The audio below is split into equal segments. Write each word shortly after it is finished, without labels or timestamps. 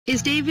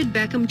Is David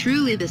Beckham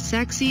truly the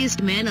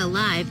sexiest man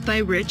alive? By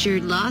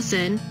Richard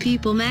Lawson.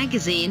 People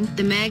magazine.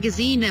 The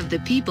magazine of the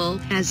people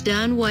has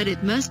done what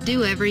it must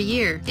do every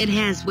year. It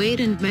has weighed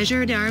and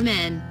measured our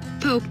men,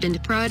 poked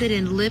and prodded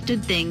and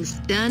lifted things,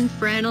 done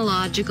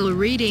phrenological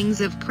readings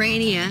of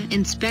crania,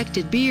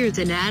 inspected beards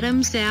and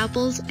Adam's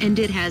apples, and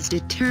it has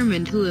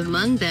determined who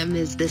among them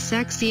is the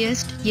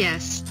sexiest.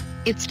 Yes,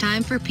 it's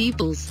time for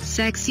People's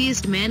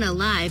Sexiest Man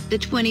Alive. The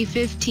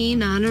 2015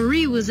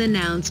 honoree was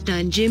announced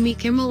on Jimmy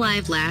Kimmel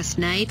Live last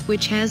night,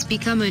 which has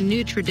become a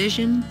new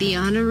tradition. The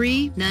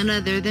honoree, none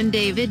other than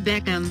David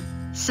Beckham,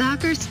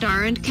 soccer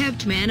star and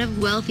kept man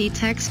of wealthy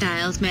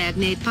textiles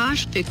magnate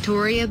posh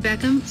Victoria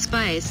Beckham.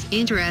 Spice.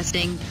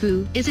 Interesting.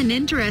 Who is an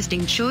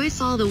interesting choice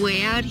all the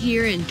way out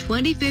here in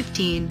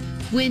 2015.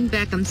 When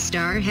Beckham's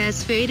star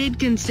has faded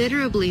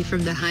considerably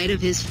from the height of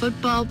his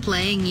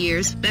football-playing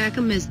years.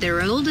 Beckham is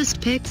their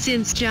oldest pick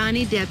since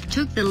Johnny Depp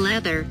took the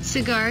leather,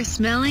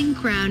 cigar-smelling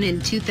crown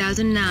in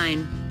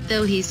 2009.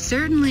 Though he's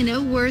certainly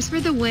no worse for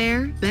the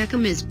wear,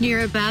 Beckham is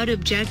near about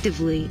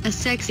objectively a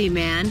sexy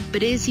man,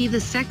 but is he the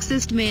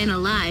sexiest man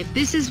alive?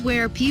 This is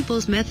where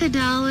People's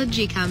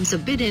methodology comes a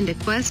bit into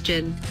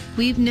question.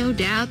 We've no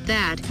doubt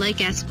that,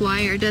 like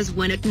Esquire does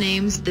when it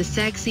names the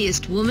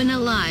sexiest woman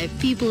alive,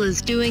 People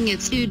is doing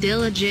its due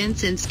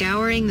diligence and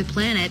scouring the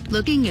planet,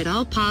 looking at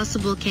all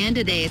possible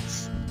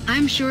candidates.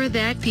 I'm sure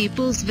that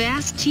People's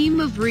vast team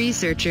of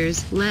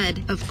researchers,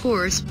 led, of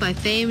course, by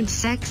famed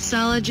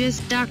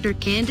sexologist Dr.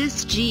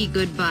 Candace G.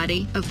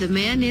 Goodbody, of the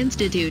Man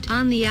Institute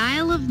on the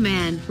Isle of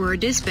Man, were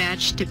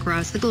dispatched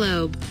across the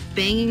globe,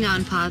 banging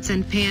on pots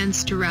and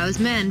pans to rouse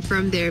men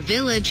from their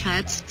village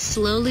huts,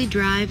 slowly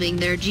driving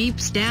their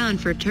jeeps down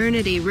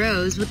fraternity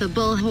rows with a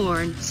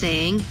bullhorn,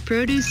 saying,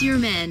 "Produce your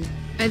men.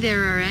 If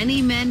there are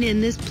any men in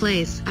this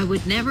place." I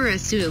would never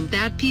assume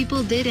that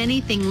People did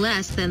anything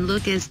less than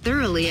look as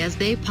thoroughly as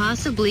they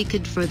possibly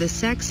could for the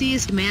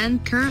sexiest man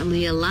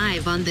currently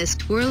alive on this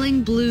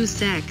twirling blue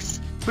sex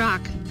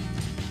rock.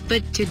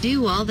 But to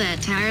do all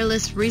that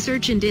tireless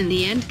research and in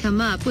the end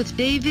come up with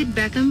David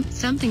Beckham,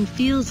 something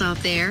feels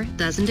off there,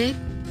 doesn't it?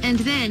 And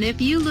then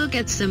if you look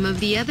at some of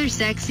the other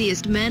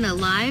sexiest men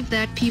alive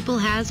that People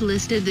has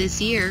listed this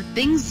year,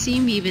 things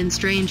seem even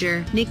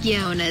stranger. Nick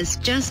Jonas,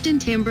 Justin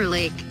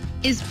Timberlake.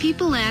 Is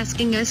People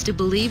asking us to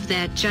believe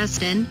that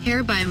Justin,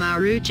 hair by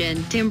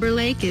Maruchan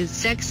Timberlake, is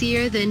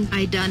sexier than,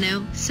 I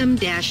dunno, some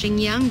dashing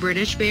young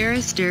British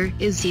barrister?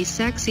 Is he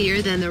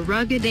sexier than the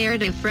rugged heir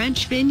to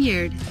French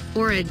vineyard?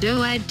 Or a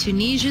doe-eyed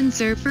Tunisian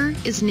surfer?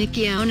 Is Nick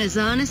Jonas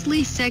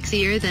honestly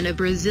sexier than a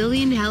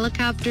Brazilian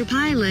helicopter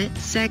pilot?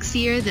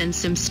 Sexier than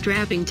some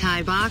strapping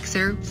Thai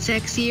boxer?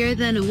 Sexier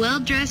than a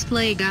well-dressed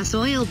Lagos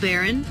oil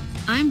baron?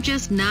 I'm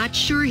just not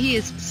sure he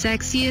is.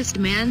 Sexiest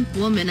man,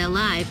 woman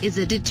alive is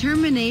a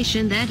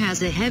determination that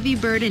has a heavy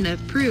burden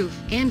of proof,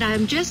 and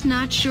I'm just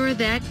not sure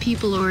that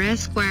People or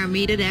Esquire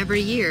meet it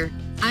every year.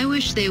 I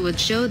wish they would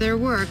show their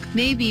work,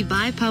 maybe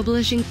by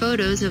publishing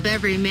photos of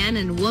every man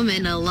and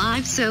woman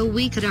alive so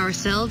we could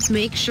ourselves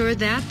make sure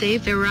that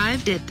they've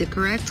arrived at the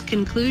correct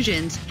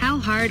conclusions. How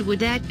hard would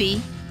that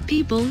be?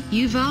 People,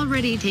 you've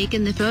already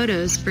taken the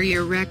photos for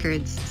your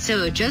records,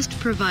 so just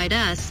provide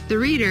us, the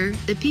reader,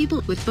 the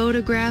people, with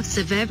photographs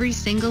of every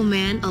single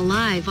man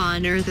alive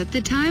on Earth at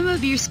the time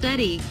of your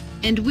study,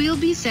 and we'll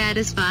be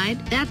satisfied.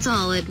 That's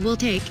all it will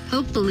take.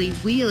 Hopefully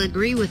we'll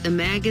agree with the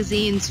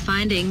magazine's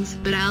findings,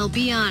 but I'll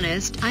be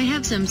honest, I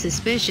have some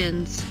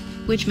suspicions,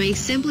 which may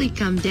simply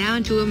come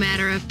down to a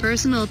matter of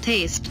personal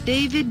taste.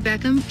 David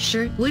Beckham,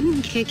 sure,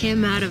 wouldn't kick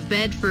him out of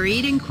bed for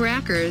eating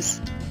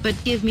crackers. But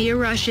give me a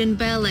Russian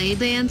ballet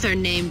dancer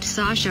named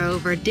Sasha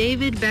over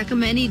David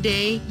Beckham any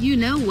day. You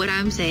know what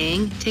I'm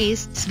saying.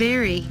 Tastes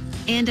vary.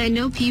 And I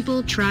know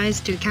People tries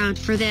to account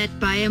for that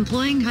by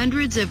employing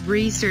hundreds of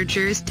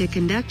researchers to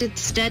conduct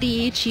its study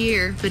each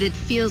year, but it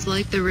feels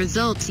like the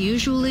results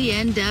usually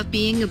end up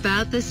being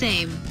about the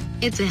same.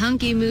 It's a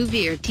hunky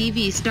movie or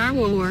TV star,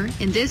 or,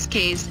 in this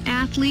case,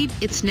 athlete.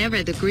 It's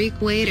never the Greek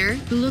waiter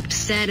who looked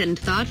sad and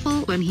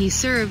thoughtful when he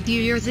served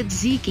you your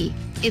tzatziki.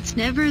 It's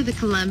never the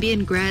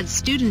Colombian grad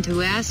student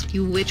who asked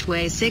you which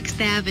way 6th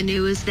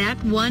Avenue is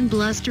that one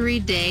blustery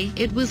day.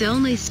 It was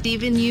only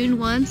Stephen Yeun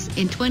once,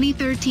 in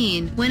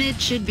 2013, when it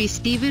should be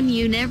Stephen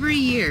Yeun every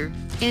year.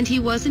 And he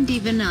wasn't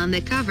even on the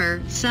cover.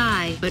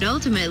 Sigh. But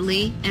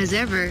ultimately, as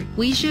ever,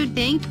 we should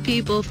thank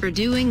People for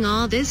doing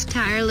all this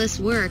tireless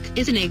work.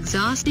 It's an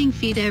exhausting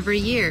feat every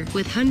year,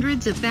 with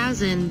hundreds of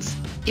thousands,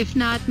 if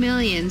not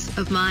millions,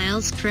 of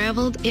miles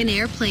traveled, in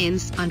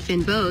airplanes, on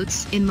fin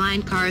boats, in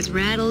mine cars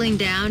rattling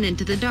down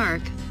into the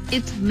dark.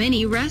 It's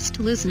many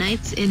restless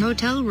nights in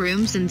hotel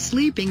rooms and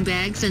sleeping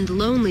bags and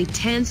lonely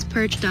tents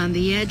perched on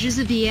the edges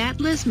of the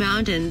Atlas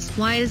Mountains.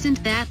 Why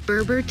isn't that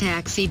Berber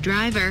taxi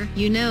driver,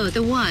 you know,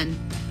 the one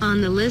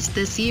on the list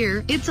this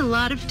year? It's a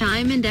lot of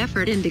time and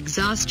effort and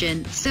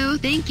exhaustion. So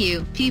thank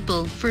you,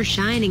 People, for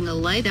shining a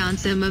light on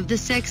some of the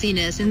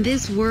sexiness in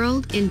this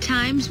world, in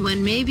times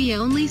when maybe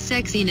only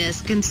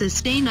sexiness can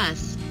sustain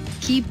us.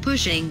 Keep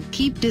pushing,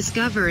 keep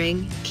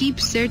discovering, keep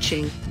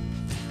searching.